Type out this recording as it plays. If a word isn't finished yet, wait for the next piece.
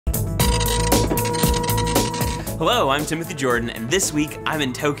Hello, I'm Timothy Jordan, and this week I'm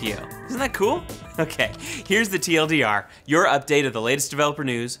in Tokyo. Isn't that cool? Okay, here's the TLDR, your update of the latest developer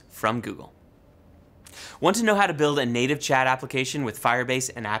news from Google. Want to know how to build a native chat application with Firebase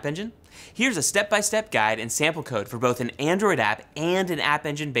and App Engine? Here's a step-by-step guide and sample code for both an Android app and an App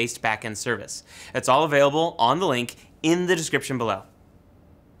Engine-based backend service. It's all available on the link in the description below.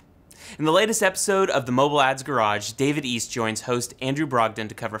 In the latest episode of the Mobile Ads Garage, David East joins host Andrew Brogdon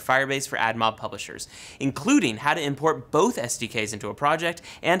to cover Firebase for AdMob publishers, including how to import both SDKs into a project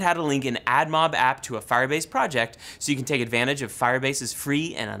and how to link an AdMob app to a Firebase project so you can take advantage of Firebase's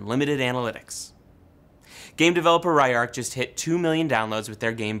free and unlimited analytics. Game developer Ryark just hit 2 million downloads with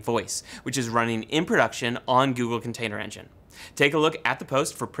their game Voice, which is running in production on Google Container Engine. Take a look at the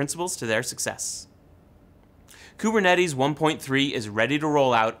post for principles to their success. Kubernetes 1.3 is ready to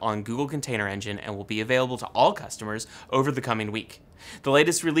roll out on Google Container Engine and will be available to all customers over the coming week. The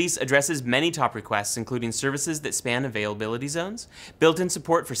latest release addresses many top requests, including services that span availability zones, built-in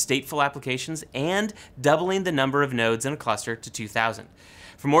support for stateful applications, and doubling the number of nodes in a cluster to 2,000.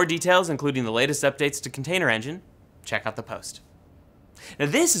 For more details, including the latest updates to Container Engine, check out the post. Now,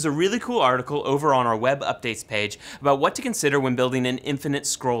 this is a really cool article over on our web updates page about what to consider when building an infinite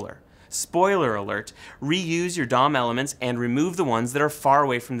scroller. Spoiler alert, reuse your DOM elements and remove the ones that are far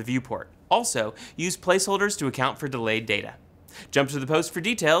away from the viewport. Also, use placeholders to account for delayed data. Jump to the post for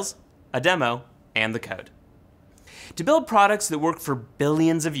details, a demo, and the code. To build products that work for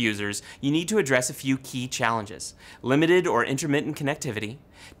billions of users, you need to address a few key challenges: limited or intermittent connectivity,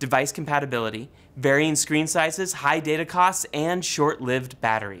 device compatibility, varying screen sizes, high data costs, and short-lived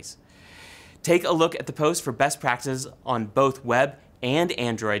batteries. Take a look at the post for best practices on both web and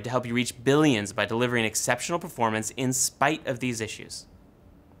Android to help you reach billions by delivering exceptional performance in spite of these issues.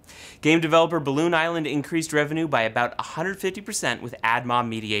 Game developer Balloon Island increased revenue by about 150% with AdMob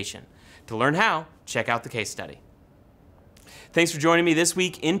Mediation. To learn how, check out the case study. Thanks for joining me this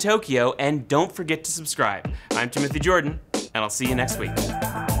week in Tokyo, and don't forget to subscribe. I'm Timothy Jordan, and I'll see you next week.